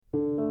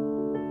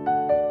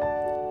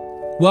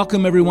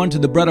Welcome everyone to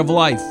the Bread of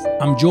Life.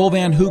 I'm Joel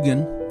Van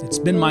Hoogen. It's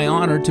been my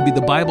honor to be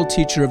the Bible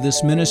teacher of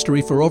this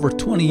ministry for over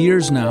 20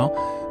 years now.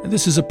 And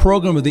this is a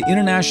program of the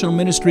International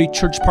Ministry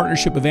Church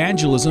Partnership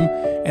Evangelism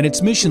and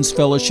its Missions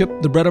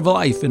Fellowship, the Bread of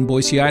Life in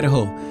Boise,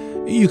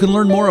 Idaho. You can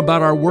learn more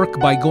about our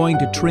work by going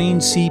to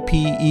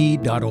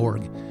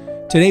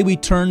traincpe.org. Today we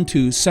turn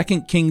to 2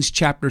 Kings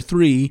chapter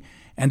 3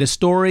 and a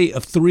story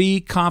of three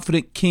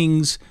confident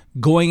kings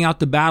going out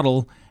to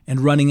battle and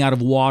running out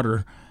of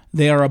water.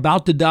 They are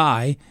about to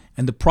die,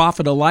 and the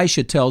prophet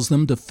Elisha tells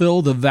them to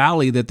fill the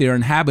valley that they are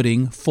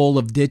inhabiting full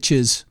of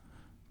ditches.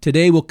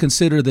 Today we'll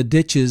consider the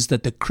ditches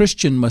that the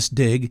Christian must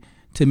dig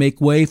to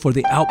make way for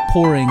the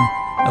outpouring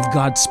of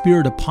God's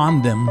Spirit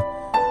upon them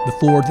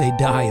before they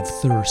die of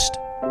thirst.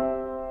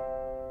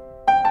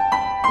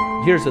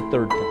 Here's the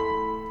third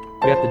thing.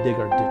 We have to dig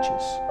our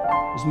ditches.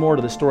 There's more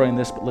to the story in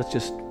this, but let's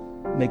just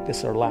make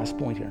this our last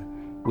point here.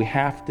 We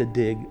have to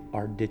dig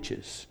our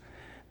ditches.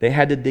 They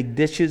had to dig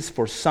ditches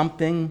for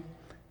something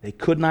they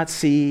could not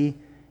see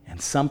and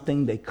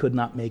something they could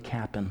not make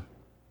happen.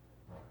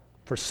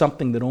 For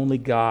something that only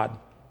God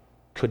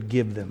could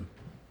give them.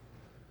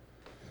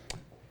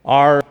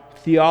 Our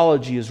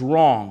theology is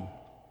wrong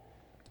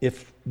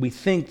if we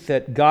think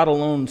that God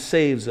alone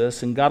saves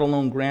us and God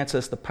alone grants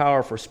us the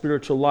power for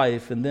spiritual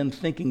life, and then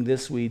thinking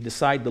this, we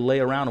decide to lay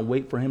around and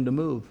wait for Him to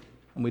move,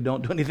 and we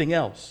don't do anything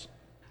else.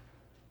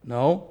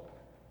 No.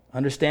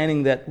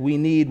 Understanding that we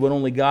need what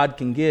only God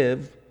can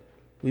give,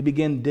 we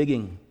begin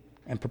digging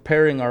and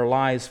preparing our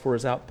lives for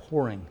His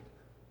outpouring.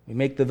 We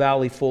make the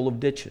valley full of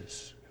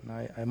ditches.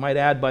 And I might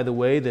add, by the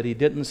way, that He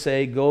didn't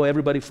say, go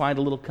everybody find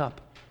a little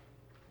cup.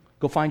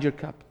 Go find your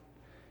cup.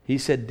 He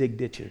said, dig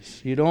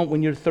ditches. You don't,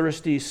 when you're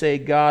thirsty, say,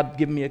 God,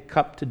 give me a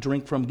cup to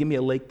drink from. Give me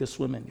a lake to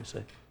swim in. You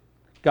say,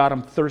 God,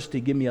 I'm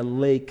thirsty. Give me a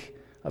lake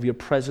of your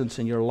presence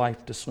and your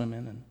life to swim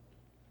in. And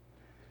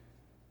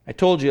I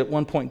told you at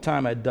one point in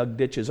time I dug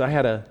ditches.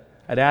 I'd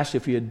asked you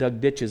if you had dug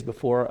ditches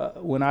before.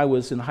 When I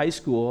was in high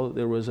school,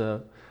 there was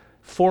a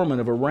foreman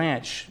of a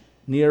ranch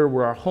near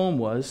where our home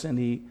was, and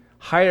he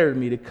hired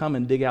me to come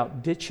and dig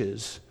out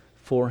ditches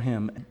for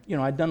him. You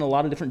know, I'd done a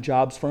lot of different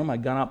jobs for him.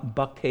 I'd gone out and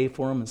bucked hay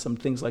for him and some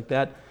things like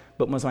that.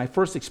 But it was my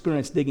first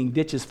experience digging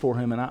ditches for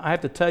him, and I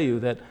have to tell you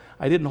that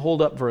I didn't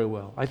hold up very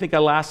well. I think I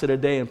lasted a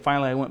day, and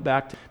finally I went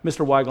back to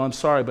Mr. Weigel, I'm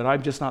sorry, but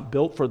I'm just not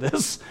built for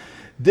this.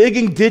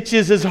 Digging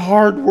ditches is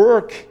hard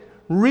work,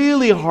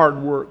 really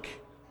hard work.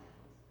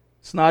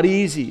 It's not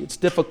easy, it's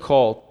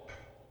difficult.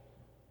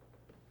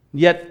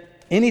 Yet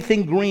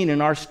anything green in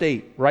our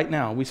state right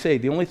now, we say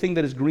the only thing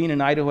that is green in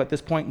Idaho at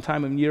this point in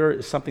time of year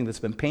is something that's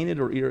been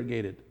painted or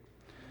irrigated.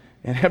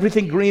 And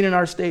everything green in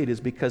our state is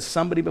because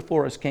somebody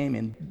before us came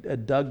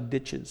and dug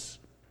ditches.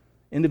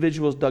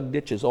 Individuals dug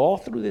ditches all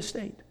through this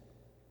state.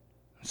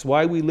 That's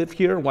why we live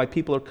here, why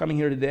people are coming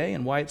here today,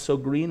 and why it's so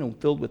green and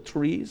filled with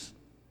trees,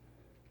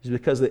 is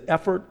because of the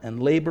effort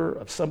and labor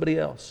of somebody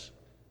else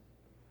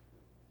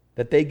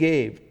that they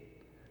gave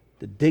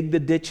to dig the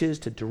ditches,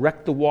 to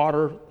direct the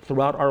water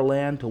throughout our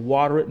land, to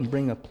water it and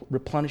bring a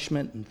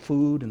replenishment and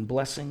food and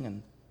blessing.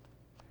 And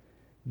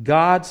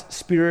God's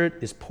Spirit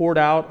is poured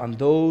out on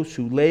those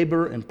who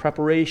labor in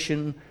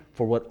preparation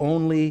for what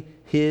only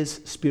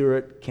His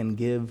Spirit can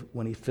give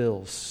when He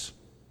fills.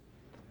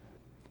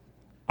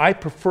 I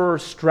prefer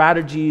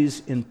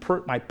strategies in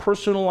my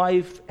personal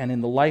life and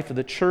in the life of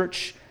the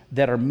church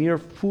that are mere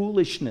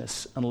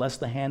foolishness unless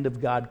the hand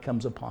of God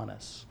comes upon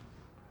us.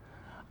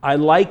 I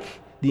like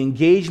the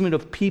engagement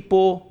of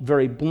people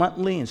very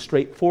bluntly and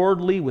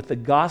straightforwardly with the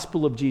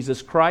gospel of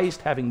Jesus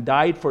Christ, having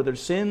died for their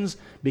sins,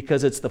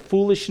 because it's the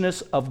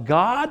foolishness of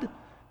God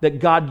that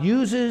God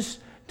uses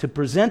to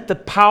present the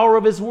power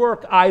of His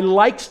work. I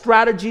like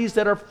strategies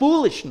that are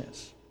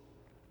foolishness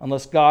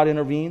unless God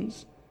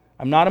intervenes.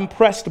 I'm not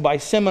impressed by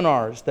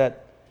seminars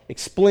that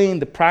explain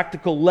the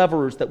practical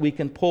levers that we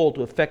can pull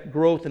to affect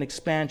growth and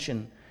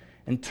expansion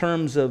in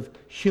terms of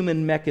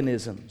human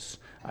mechanisms.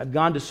 I've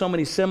gone to so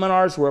many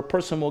seminars where a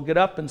person will get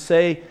up and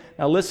say,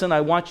 now listen,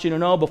 I want you to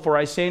know before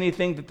I say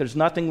anything that there's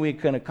nothing we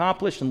can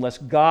accomplish unless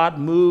God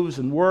moves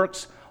and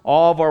works.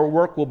 All of our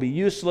work will be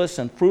useless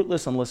and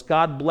fruitless unless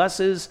God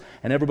blesses.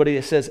 And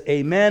everybody says,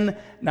 amen.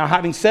 Now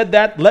having said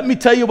that, let me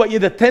tell you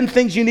the 10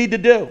 things you need to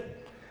do.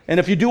 And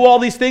if you do all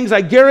these things, I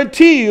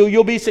guarantee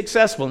you'll be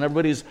successful. And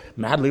everybody's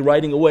madly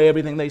writing away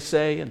everything they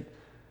say and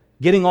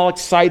getting all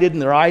excited,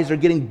 and their eyes are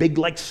getting big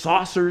like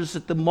saucers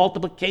at the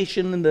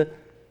multiplication and the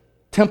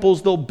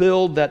temples they'll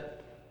build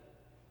that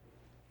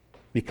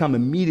become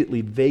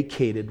immediately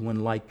vacated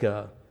when like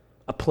a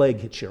plague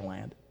hits your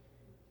land.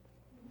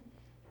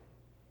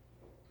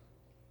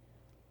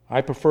 I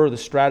prefer the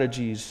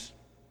strategies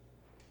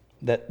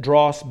that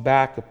draw us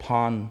back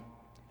upon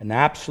an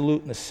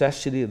absolute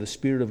necessity of the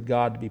Spirit of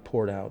God to be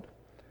poured out.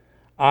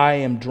 I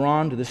am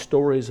drawn to the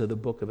stories of the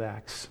book of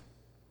Acts.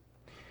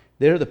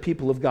 There the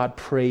people of God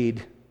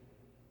prayed,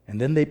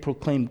 and then they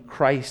proclaimed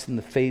Christ in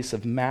the face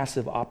of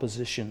massive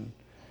opposition.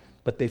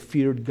 But they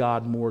feared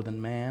God more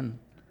than man.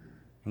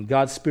 And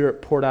God's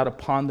Spirit poured out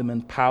upon them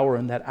in power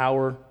in that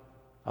hour,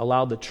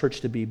 allowed the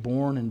church to be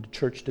born and the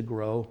church to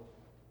grow.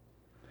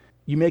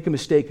 You make a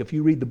mistake if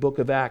you read the book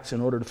of Acts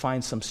in order to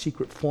find some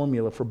secret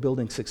formula for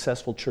building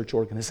successful church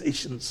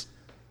organizations.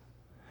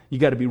 You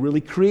got to be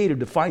really creative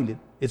to find it.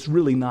 It's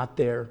really not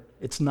there.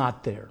 It's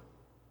not there.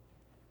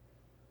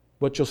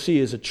 What you'll see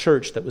is a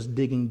church that was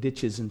digging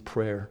ditches in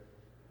prayer.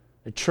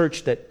 A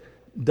church that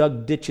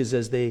dug ditches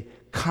as they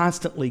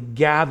constantly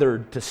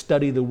gathered to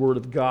study the Word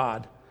of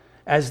God.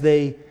 As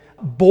they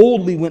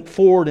boldly went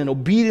forward and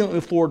obediently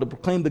went forward to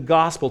proclaim the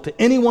gospel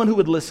to anyone who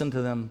would listen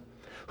to them.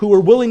 Who were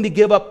willing to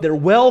give up their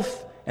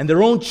wealth and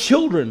their own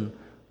children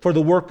for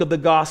the work of the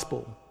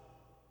gospel.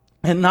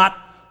 And not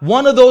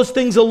one of those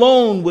things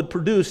alone would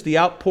produce the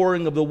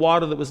outpouring of the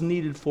water that was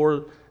needed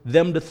for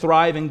them to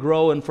thrive and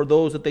grow, and for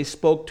those that they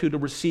spoke to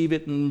receive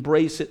it and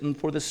embrace it, and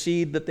for the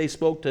seed that they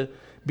spoke to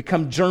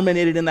become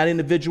germinated in that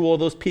individual or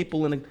those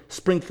people and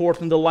spring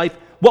forth into life.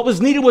 What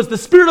was needed was the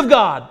Spirit of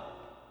God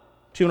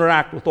to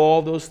interact with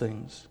all those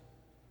things.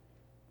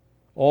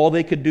 All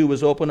they could do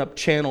was open up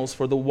channels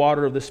for the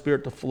water of the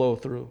Spirit to flow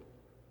through,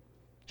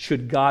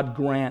 should God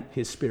grant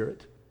His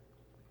Spirit.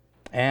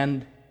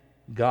 And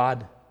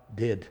God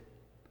did.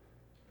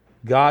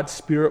 God's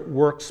Spirit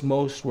works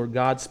most where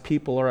God's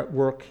people are at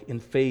work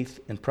in faith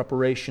and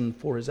preparation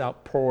for His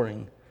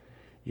outpouring.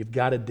 You've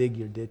got to dig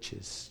your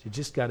ditches. You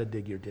just got to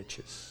dig your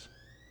ditches.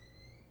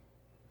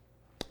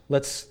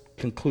 Let's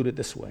conclude it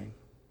this way.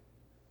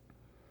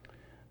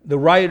 The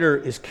writer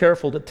is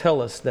careful to tell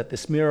us that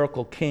this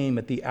miracle came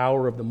at the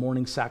hour of the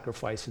morning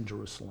sacrifice in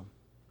Jerusalem.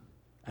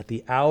 At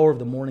the hour of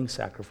the morning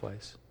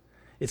sacrifice.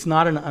 It's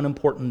not an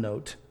unimportant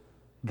note.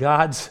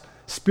 God's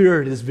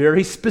Spirit is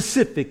very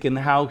specific in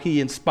how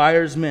He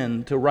inspires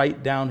men to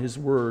write down His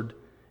Word,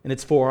 and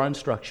it's for our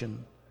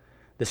instruction.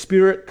 The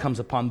Spirit comes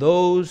upon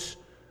those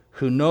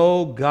who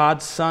know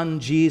God's Son,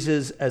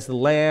 Jesus, as the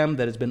Lamb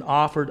that has been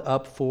offered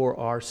up for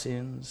our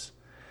sins.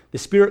 The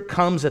Spirit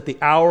comes at the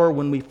hour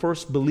when we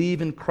first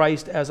believe in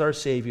Christ as our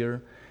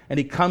Savior, and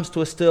He comes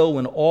to us still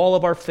when all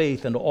of our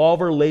faith and all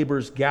of our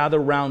labors gather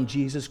around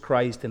Jesus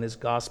Christ and His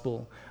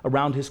gospel,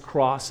 around His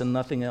cross and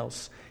nothing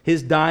else.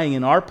 His dying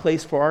in our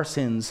place for our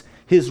sins,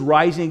 His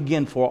rising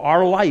again for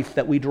our life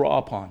that we draw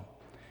upon.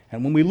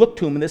 And when we look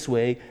to Him in this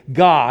way,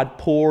 God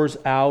pours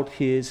out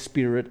His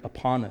Spirit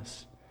upon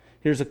us.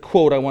 Here's a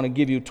quote I want to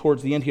give you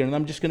towards the end here, and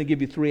I'm just going to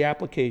give you 3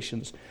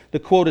 applications. The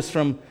quote is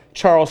from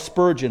Charles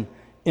Spurgeon.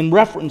 In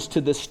reference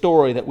to this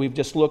story that we've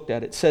just looked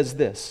at, it says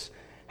this: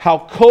 "How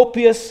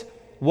copious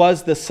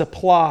was the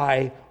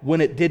supply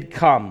when it did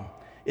come.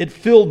 It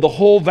filled the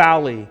whole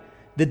valley.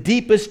 The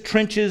deepest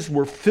trenches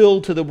were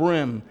filled to the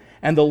brim,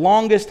 and the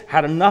longest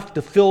had enough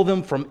to fill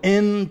them from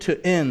end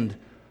to end.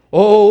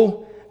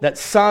 Oh, that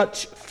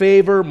such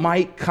favor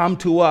might come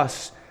to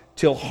us,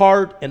 till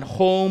heart and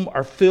home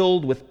are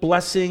filled with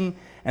blessing,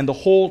 and the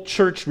whole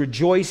church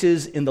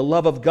rejoices in the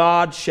love of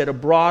God shed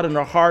abroad in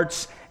our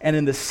hearts, and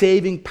in the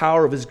saving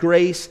power of His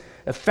grace,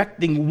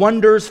 effecting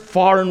wonders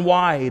far and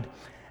wide.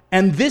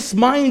 And this,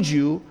 mind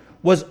you,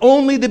 was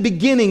only the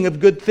beginning of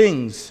good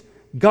things.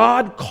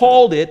 God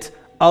called it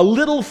a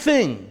little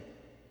thing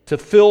to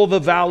fill the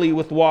valley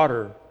with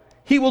water.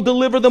 He will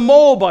deliver the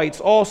Moabites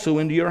also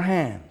into your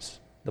hands,"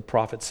 the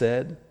prophet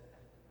said.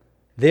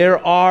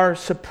 There are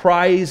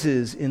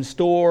surprises in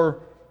store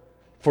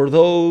for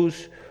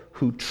those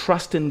who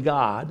trust in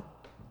God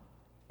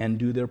and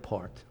do their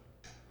part.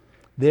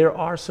 There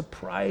are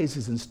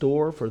surprises in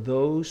store for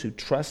those who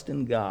trust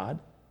in God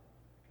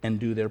and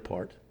do their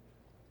part.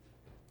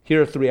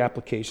 Here are 3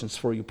 applications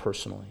for you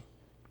personally.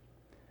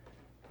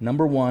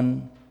 Number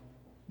 1,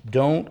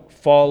 don't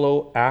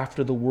follow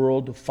after the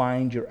world to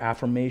find your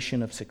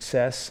affirmation of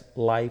success,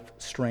 life,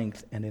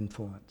 strength, and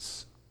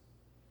influence.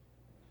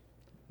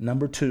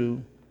 Number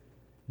 2,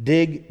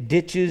 dig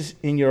ditches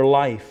in your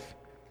life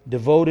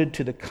devoted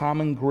to the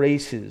common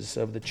graces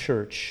of the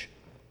church,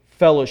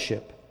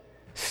 fellowship,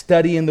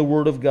 study in the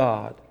Word of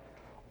God,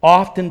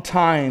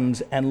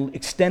 oftentimes and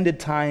extended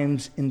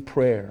times in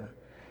prayer,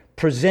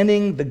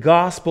 presenting the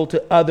gospel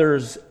to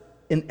others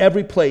in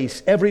every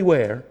place,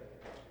 everywhere,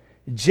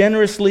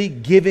 generously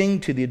giving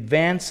to the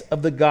advance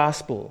of the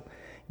gospel,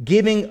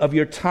 giving of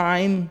your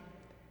time,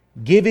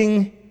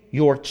 giving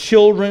your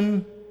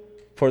children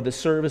for the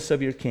service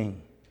of your King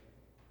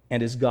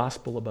and His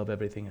gospel above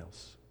everything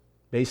else.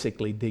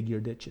 Basically, dig your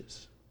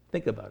ditches.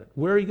 Think about it.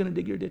 Where are you going to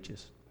dig your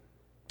ditches?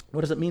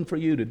 What does it mean for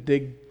you to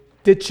dig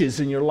ditches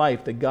in your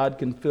life that God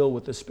can fill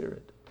with the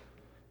Spirit?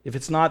 If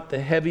it's not the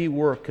heavy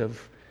work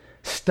of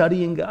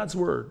studying God's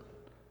Word,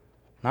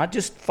 not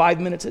just 5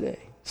 minutes a day,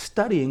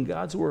 studying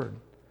God's Word,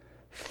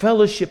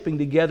 fellowshipping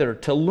together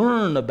to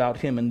learn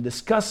about Him and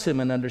discuss Him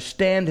and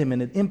understand Him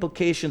and the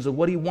implications of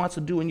what He wants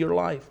to do in your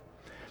life,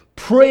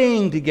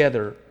 praying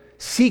together,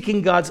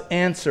 seeking God's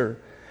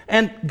answer.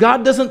 And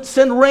God doesn't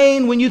send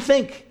rain when you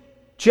think.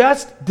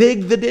 Just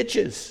dig the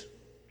ditches.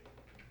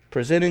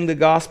 Presenting the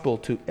gospel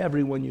to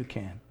everyone you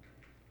can.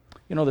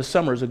 You know, the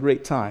summer is a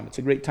great time. It's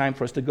a great time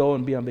for us to go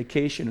and be on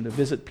vacation and to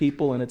visit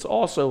people, and it's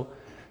also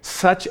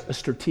such a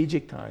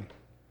strategic time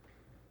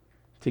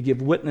to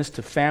give witness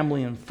to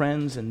family and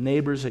friends and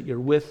neighbors that you're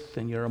with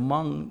and you're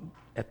among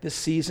at this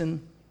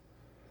season.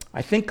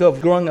 I think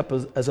of growing up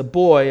as a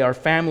boy, our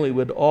family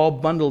would all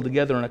bundle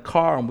together in a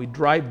car and we'd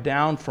drive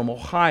down from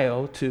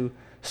Ohio to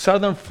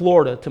southern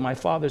Florida to my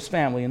father's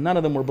family, and none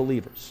of them were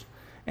believers.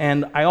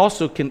 And I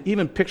also can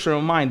even picture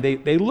in mind,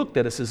 they looked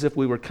at us as if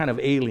we were kind of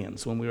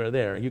aliens when we were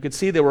there. You could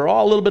see they were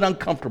all a little bit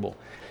uncomfortable.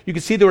 You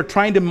could see they were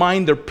trying to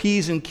mind their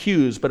P's and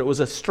Q's, but it was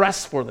a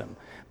stress for them.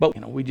 But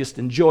we just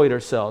enjoyed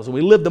ourselves, and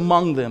we lived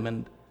among them.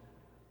 And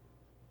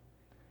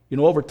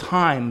over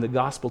time, the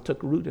gospel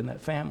took root in that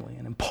family.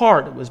 And in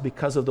part, it was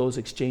because of those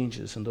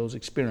exchanges and those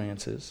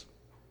experiences.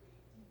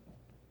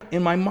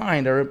 In my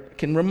mind, I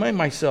can remind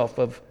myself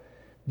of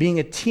being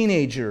a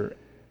teenager,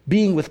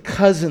 being with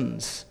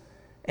cousins,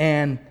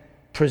 and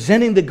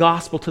presenting the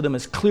gospel to them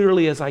as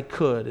clearly as I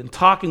could, and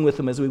talking with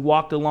them as we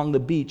walked along the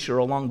beach or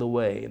along the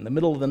way, in the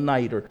middle of the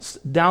night, or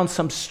down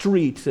some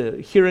street,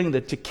 hearing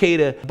the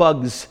cicada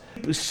bugs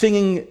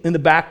singing in the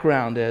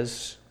background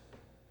as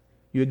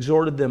you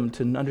exhorted them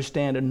to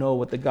understand and know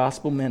what the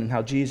gospel meant and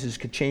how Jesus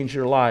could change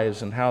their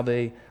lives, and how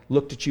they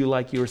looked at you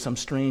like you were some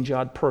strange,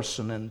 odd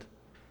person. And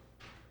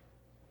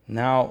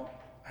now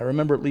I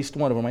remember at least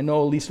one of them. I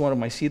know at least one of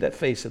them. I see that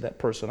face of that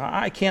person.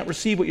 I can't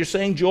receive what you're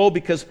saying, Joel,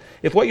 because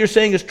if what you're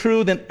saying is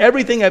true, then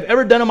everything I've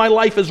ever done in my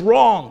life is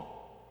wrong.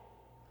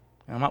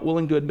 And I'm not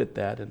willing to admit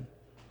that. And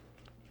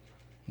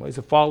well, he's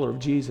a follower of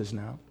Jesus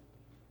now.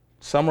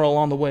 Somewhere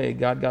along the way,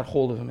 God got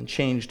hold of him and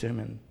changed him.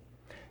 And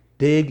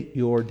dig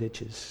your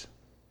ditches.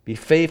 Be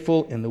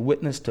faithful in the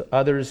witness to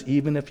others,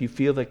 even if you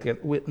feel like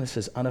that witness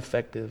is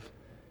ineffective.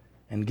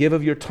 And give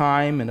of your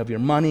time and of your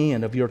money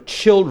and of your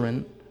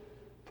children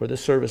for the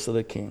service of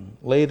the King.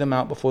 Lay them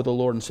out before the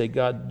Lord and say,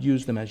 God,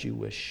 use them as you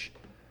wish.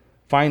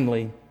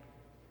 Finally,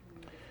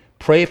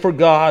 pray for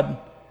God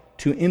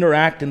to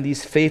interact in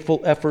these faithful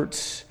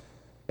efforts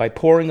by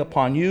pouring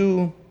upon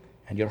you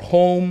and your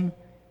home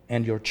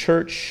and your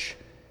church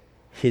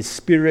His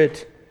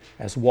Spirit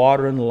as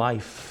water and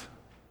life.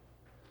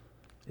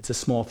 It's a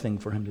small thing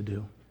for Him to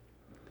do.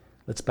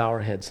 Let's bow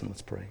our heads and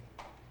let's pray.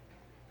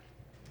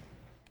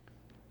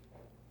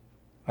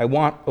 I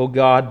want, O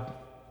God,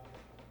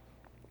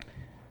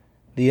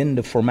 the end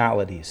of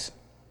formalities,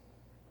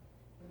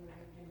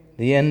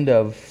 the end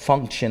of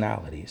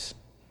functionalities,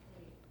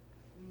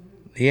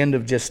 the end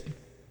of just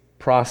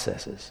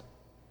processes.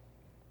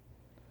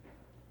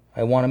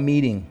 I want a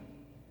meeting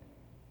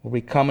where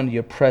we come into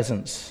your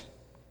presence.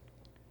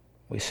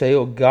 We say,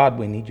 oh God,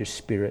 we need your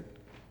Spirit.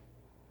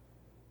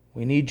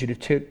 We need you to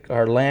take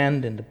our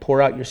land and to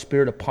pour out your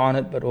Spirit upon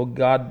it, but oh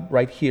God,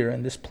 right here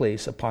in this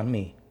place, upon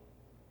me,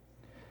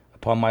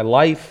 upon my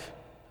life,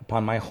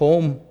 upon my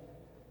home,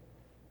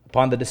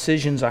 upon the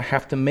decisions I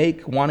have to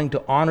make, wanting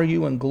to honor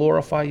you and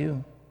glorify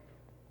you,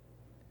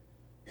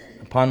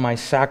 upon my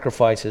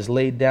sacrifices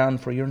laid down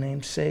for your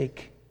name's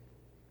sake,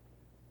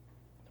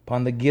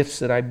 upon the gifts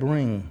that I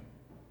bring.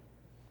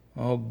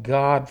 Oh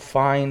God,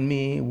 find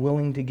me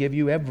willing to give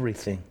you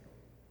everything.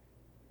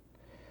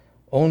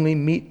 Only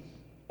meet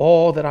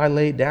all that I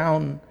lay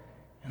down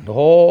and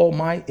all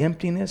my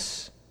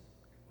emptiness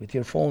with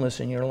your fullness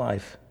in your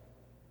life.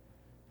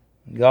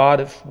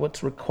 God, if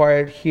what's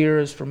required here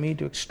is for me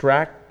to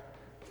extract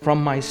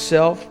from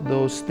myself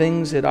those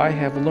things that I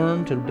have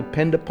learned to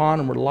depend upon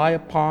and rely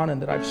upon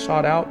and that I've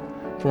sought out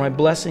for my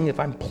blessing,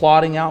 if I'm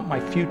plotting out my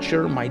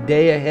future, my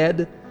day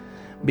ahead,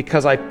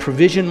 because I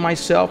provision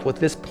myself with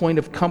this point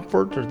of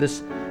comfort or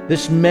this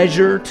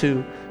measure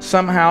to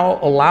somehow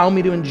allow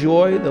me to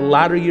enjoy the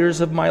latter years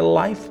of my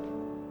life,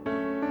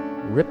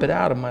 rip it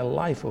out of my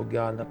life, oh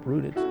God, and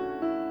uproot it.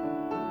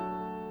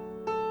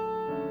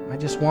 I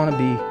just want to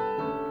be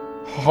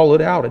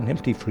hollowed out and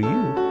empty for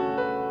you.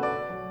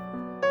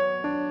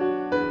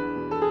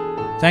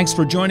 Thanks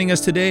for joining us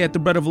today at The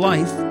Bread of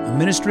Life, a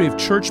ministry of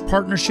church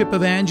partnership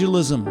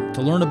evangelism.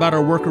 To learn about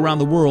our work around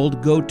the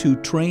world, go to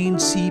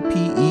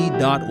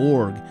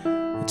traincpe.org.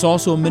 It's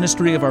also a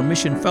ministry of our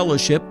mission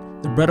fellowship,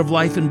 The Bread of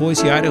Life in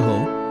Boise,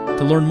 Idaho.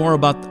 To learn more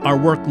about our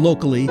work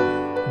locally,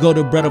 go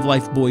to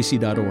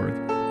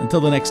breadoflifeboise.org.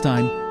 Until the next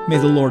time, may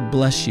the Lord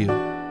bless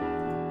you.